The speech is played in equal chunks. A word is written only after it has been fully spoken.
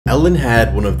Ellen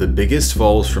had one of the biggest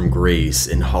falls from grace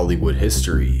in Hollywood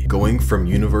history, going from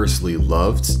universally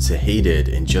loved to hated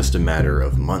in just a matter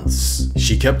of months.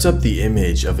 She kept up the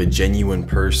image of a genuine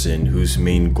person whose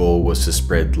main goal was to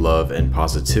spread love and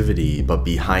positivity, but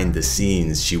behind the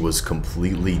scenes she was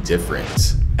completely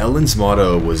different. Ellen's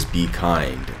motto was "Be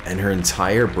kind," and her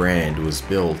entire brand was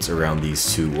built around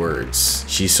these two words.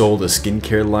 She sold a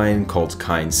skincare line called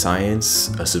Kind Science,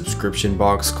 a subscription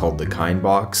box called the Kind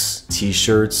Box,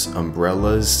 t-shirts,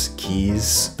 umbrellas,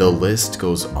 keys, the list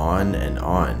goes on and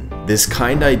on. This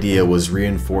kind idea was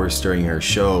reinforced during her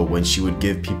show when she would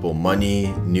give people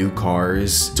money, new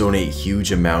cars, donate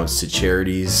huge amounts to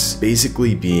charities,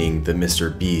 basically being the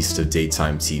Mr. Beast of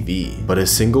daytime TV. But a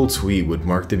single tweet would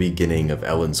mark the beginning of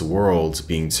Ellen's world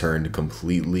being turned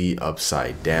completely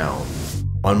upside down.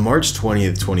 On March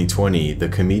 20th, 2020, the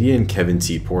comedian Kevin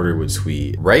T. Porter would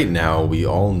tweet, "Right now, we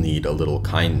all need a little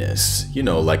kindness." You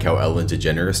know, like how Ellen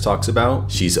DeGeneres talks about.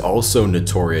 She's also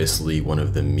notoriously one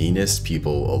of the meanest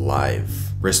people alive.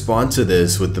 Respond to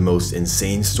this with the most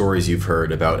insane stories you've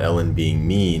heard about Ellen being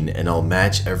mean, and I'll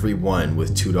match every one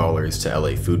with $2 to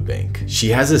LA Food Bank. She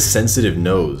has a sensitive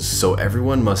nose, so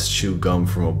everyone must chew gum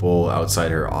from a bowl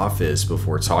outside her office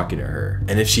before talking to her.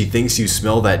 And if she thinks you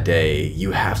smell that day,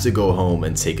 you have to go home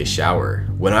and take a shower.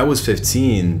 When I was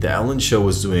 15, the Ellen Show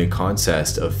was doing a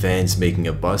contest of fans making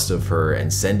a bust of her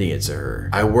and sending it to her.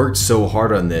 I worked so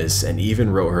hard on this and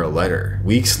even wrote her a letter.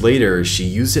 Weeks later, she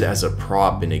used it as a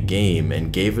prop in a game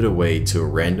and gave it away to a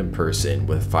random person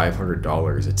with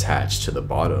 $500 attached to the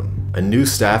bottom. A new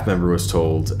staff member was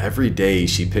told, "Every day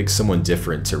she picks someone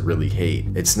different to really hate.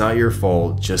 It's not your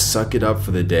fault, just suck it up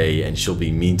for the day and she'll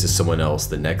be mean to someone else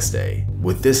the next day."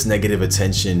 With this negative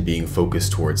attention being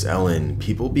focused towards Ellen,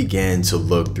 people began to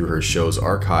look through her show's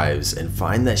archives and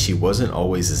find that she wasn't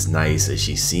always as nice as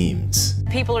she seemed.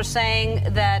 People are saying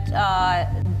that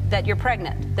that you're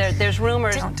pregnant. There's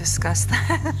rumors. Don't discuss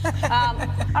that. All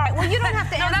right. Well, you don't have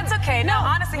to. No, that's okay. No,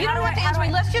 honestly, you don't have to answer me.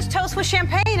 Let's just toast with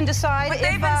champagne and decide. But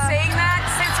they've been saying that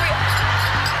since we.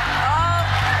 Oh,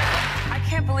 I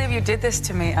can't believe you did this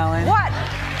to me, Ellen. What?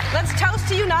 Let's toast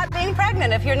to you not being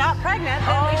pregnant. If you're not pregnant,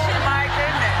 then we should. Oh my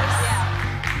goodness.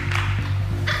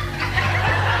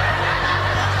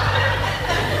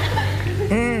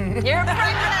 Yeah. You're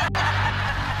pregnant.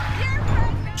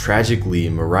 Tragically,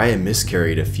 Mariah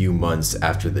miscarried a few months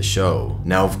after the show.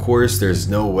 Now, of course, there's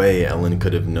no way Ellen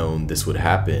could have known this would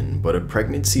happen, but a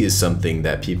pregnancy is something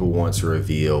that people want to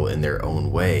reveal in their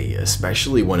own way,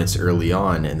 especially when it's early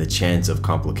on and the chance of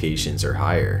complications are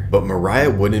higher. But Mariah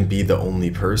wouldn't be the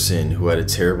only person who had a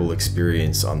terrible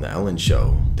experience on the Ellen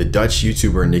Show. The Dutch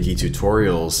YouTuber Nikki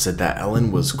Tutorials said that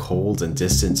Ellen was cold and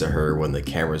distant to her when the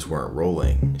cameras weren't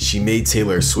rolling. She made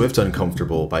Taylor Swift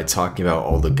uncomfortable by talking about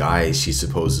all the guys she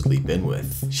supposedly been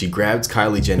with. She grabbed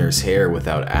Kylie Jenner's hair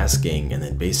without asking and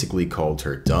then basically called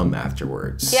her dumb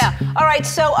afterwards. Yeah. All right.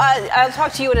 So I'll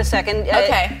talk to you in a second.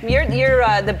 Okay. You're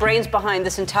the brains behind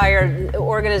this entire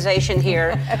organization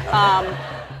here.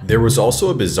 There was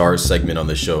also a bizarre segment on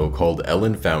the show called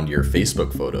Ellen Found Your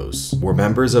Facebook Photos, where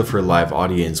members of her live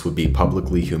audience would be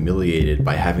publicly humiliated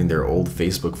by having their old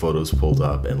Facebook photos pulled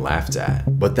up and laughed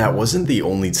at. But that wasn't the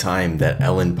only time that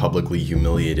Ellen publicly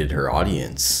humiliated her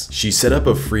audience. She set up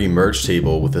a free merch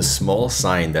table with a small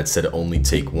sign that said "Only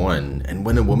take one," and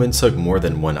when a woman took more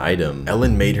than one item,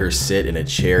 Ellen made her sit in a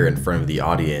chair in front of the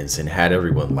audience and had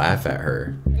everyone laugh at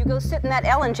her. You go sit in that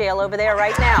Ellen jail over there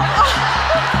right now.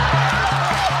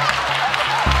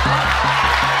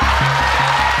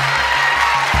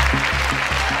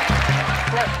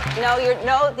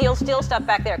 No, you'll steal stuff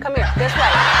back there. Come here, this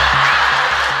way.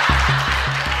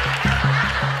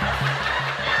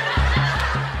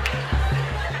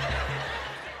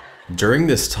 During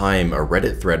this time, a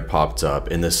Reddit thread popped up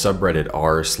in the subreddit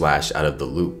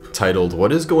r/outoftheloop, titled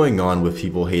 "What is going on with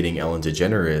people hating Ellen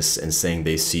DeGeneres and saying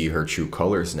they see her true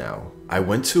colors now?" I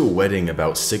went to a wedding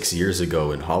about 6 years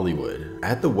ago in Hollywood.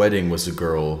 At the wedding was a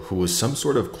girl who was some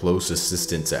sort of close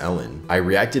assistant to Ellen. I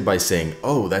reacted by saying,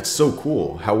 "Oh, that's so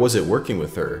cool. How was it working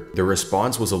with her?" The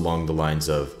response was along the lines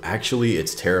of, "Actually,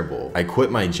 it's terrible. I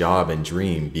quit my job and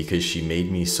dream because she made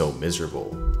me so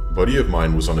miserable." A buddy of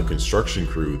mine was on a construction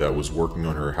crew that was working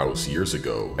on her house years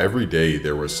ago. Every day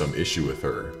there was some issue with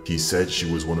her. He said she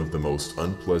was one of the most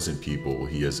unpleasant people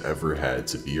he has ever had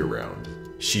to be around.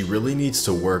 She really needs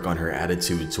to work on her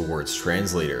attitude towards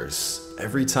translators.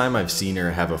 Every time I've seen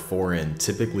her have a foreign,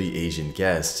 typically Asian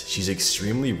guest, she's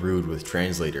extremely rude with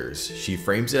translators. She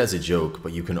frames it as a joke,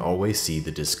 but you can always see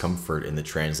the discomfort in the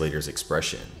translator's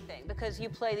expression. Because you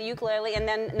play the ukulele and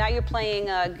then now you're playing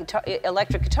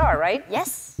electric guitar, right?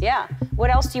 Yes. Yeah.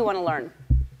 What else do you want to learn?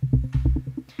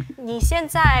 你现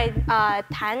在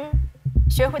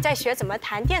在学怎么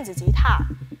弹电子吉他，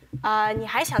你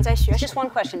还想再学什 Just 么？ one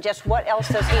question. Just what else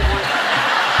does he want?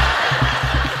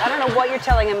 I don't know what you're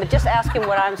telling him, but just ask him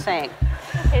what I'm saying.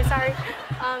 Okay, sorry.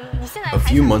 你现在 A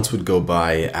还 few 想 months would go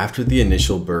by after the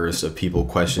initial burst of people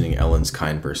questioning Ellen's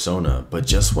kind persona, but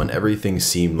just when everything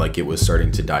seemed like it was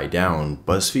starting to die down,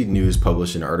 BuzzFeed News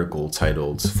published an article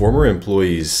titled, "Former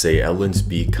Employees Say Ellen's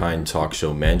Be Kind talk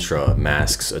show mantra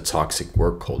masks a toxic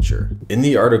work culture." In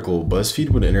the article,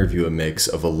 BuzzFeed would interview a mix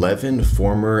of 11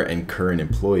 former and current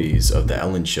employees of The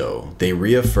Ellen Show. They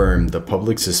reaffirmed the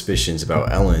public suspicions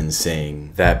about Ellen,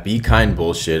 saying that be kind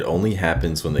bullshit only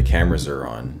happens when the cameras are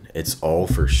on. It's all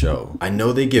for show. I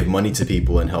know they give money to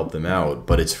people and help them out,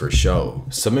 but it's for show.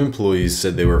 Some employees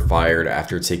said they were fired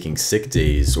after taking sick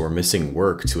days or missing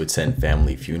work to attend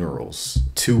family funerals.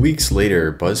 2 weeks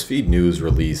later, BuzzFeed News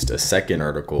released a second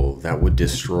article that would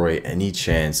destroy any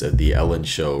chance of The Ellen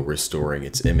Show restoring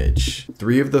its image.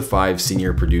 3 of the 5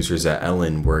 senior producers at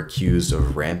Ellen were accused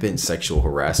of rampant sexual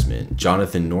harassment: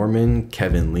 Jonathan Norman,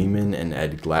 Kevin Lehman, and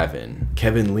Ed Glavin.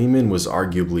 Kevin Lehman was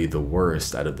arguably the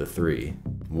worst out of the 3.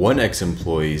 One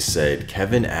ex-employee said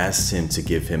Kevin asked him to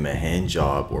give him a hand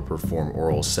job or perform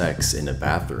oral sex in a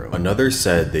bathroom. Another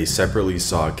said they separately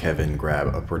saw Kevin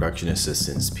grab a production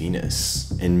assistant's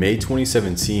penis. In May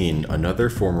 2017, another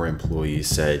former employee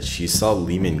said she saw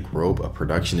Lehman grope a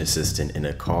production assistant in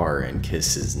a car and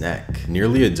kiss his neck.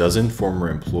 Nearly a dozen former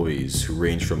employees, who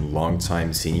range from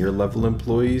longtime senior level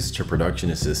employees to production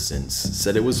assistants,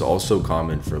 said it was also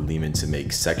common for Lehman to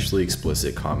make sexually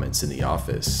explicit comments in the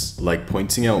office, like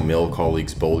pointing out male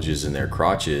colleagues' bulges in their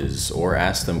crotches, or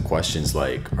ask them questions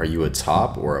like, "Are you a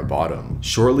top or a bottom?"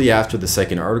 Shortly after the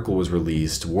second article was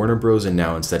released, Warner Bros.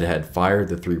 Announced that it had fired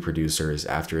the 3 producers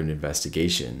after an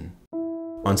investigation.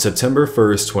 On September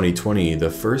 1st, 2020, the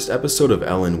first episode of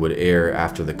Ellen would air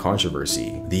after the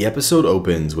controversy. The episode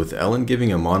opens with Ellen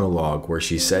giving a monologue where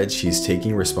she said she's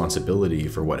taking responsibility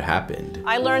for what happened.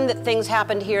 I learned that things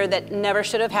happened here that never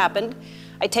should have happened.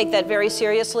 I take that very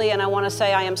seriously, and I want to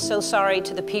say I am so sorry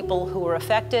to the people who were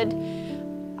affected.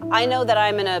 I know that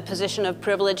I'm in a position of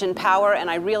privilege and power, and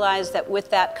I realize that with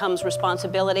that comes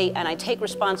responsibility, and I take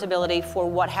responsibility for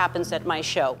what happens at my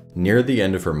show. Near the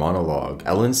end of her monologue,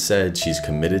 Ellen said she's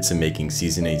committed to making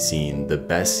season 18 the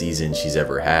best season she's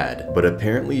ever had, but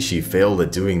apparently she failed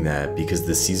at doing that because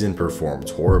the season performed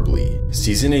horribly.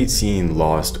 Season 18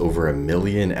 lost over 1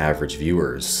 million average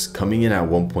viewers, coming in at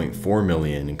 1.4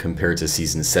 million compared to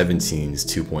season 17's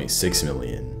 2.6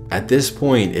 million. At this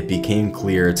point, it became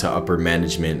clear to upper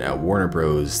management at Warner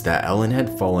Bros. That Ellen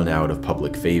had fallen out of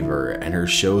public favor and her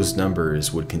show's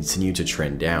numbers would continue to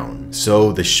trend down.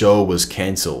 So the show was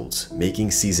cancelled,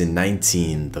 making season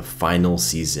 19 the final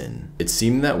season. It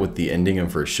seemed that with the ending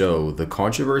of her show, the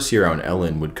controversy around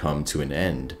Ellen would come to an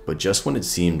end, but just when it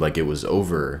seemed like it was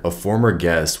over, a former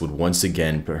guest would once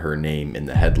again put her name in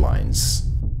the headlines.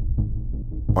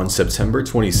 On September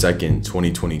 22nd,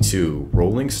 2022,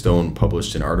 Rolling Stone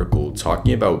published an article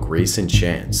talking about Grayson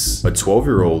Chance, a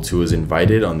 12-year-old who was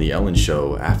invited on The Ellen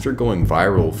Show after going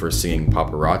viral for singing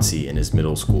paparazzi in his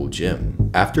middle school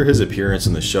gym. After his appearance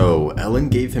on the show, Ellen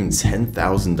gave him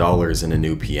 $10,000 and a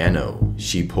new piano.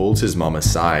 She pulled his mom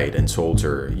aside and told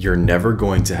her, "You're never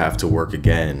going to have to work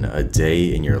again a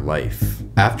day in your life."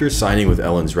 After signing with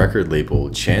Ellen's record label,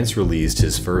 Chance released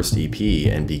his first EP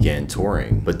and began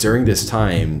touring. But during this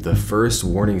time, the first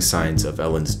warning signs of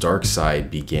Ellen's dark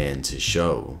side began to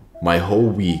show. My whole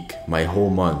week, my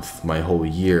whole month, my whole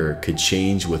year could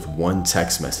change with one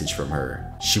text message from her.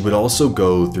 She would also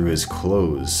go through his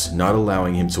clothes, not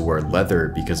allowing him to wear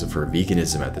leather because of her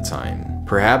veganism at the time.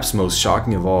 Perhaps most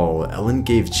shocking of all, Ellen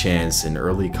gave Chance an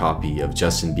early copy of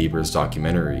Justin Bieber's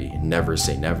documentary, Never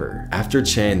Say Never. After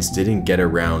Chance didn't get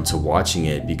around to watching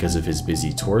it because of his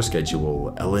busy tour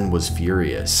schedule, Ellen was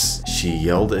furious. She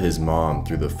yelled at his mom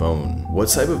through the phone, "What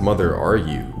type of mother are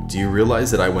you? Do you realize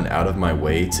that I went out of my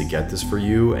way to get this for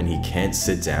you and he can't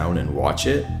sit down and watch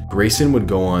it?" Grayson would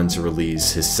go on to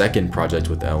release his second project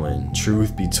with Ellen,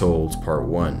 Truth Be Told Part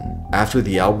 1. After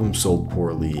the album sold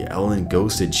poorly, Ellen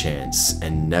ghosted Chance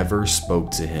and never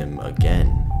spoke to him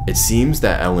again. It seems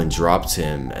that Ellen dropped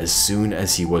him as soon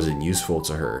as he wasn't useful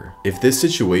to her. If this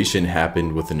situation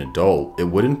happened with an adult, it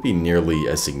wouldn't be nearly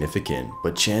as significant,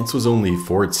 but Chance was only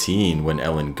 14 when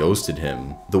Ellen ghosted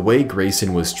him. The way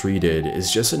Grayson was treated is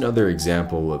just another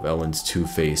example of Ellen's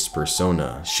two-faced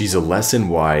persona. She's a lesson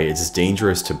why it's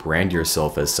dangerous to brand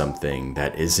yourself as something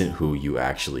that isn't who you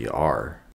actually are.